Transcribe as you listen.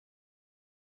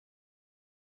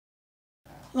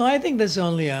No, I think that's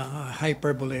only a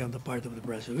hyperbole on the part of the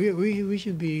president. We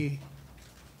should be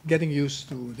getting used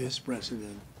to this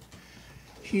president.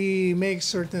 He makes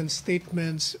certain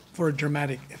statements for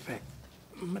dramatic effect.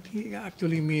 But he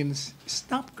actually means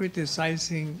stop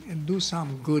criticizing and do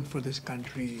some good for this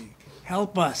country.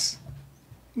 Help us.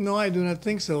 No, I do not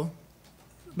think so.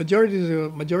 Majority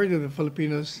of the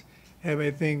Filipinos have,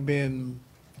 I think, been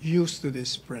used to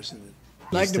this president.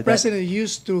 Like Used the to that. president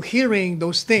used to hearing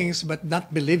those things but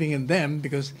not believing in them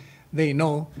because they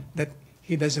know that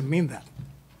he doesn't mean that.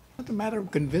 Not a matter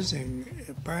of convincing.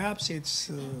 Perhaps it's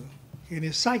in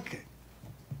his psyche.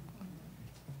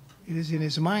 It is in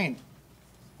his mind.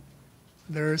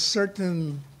 There are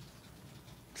certain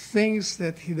things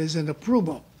that he doesn't approve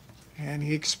of, and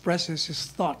he expresses his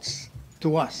thoughts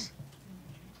to us.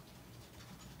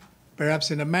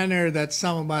 Perhaps in a manner that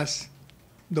some of us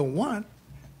don't want,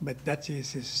 but that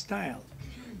is his style.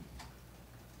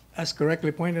 As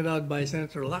correctly pointed out by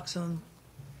Senator Lacson,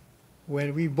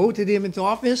 when we voted him into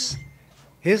office,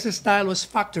 his style was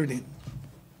factored in.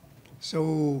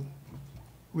 So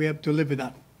we have to live with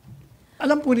that.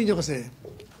 Alam po ninyo kasi,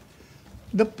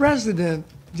 the president,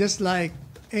 just like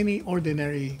any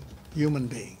ordinary human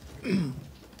being,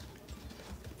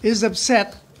 is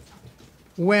upset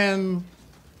when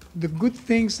the good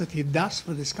things that he does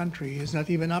for this country is not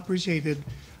even appreciated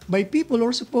by people who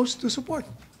are supposed to support,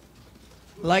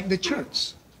 like the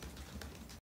church.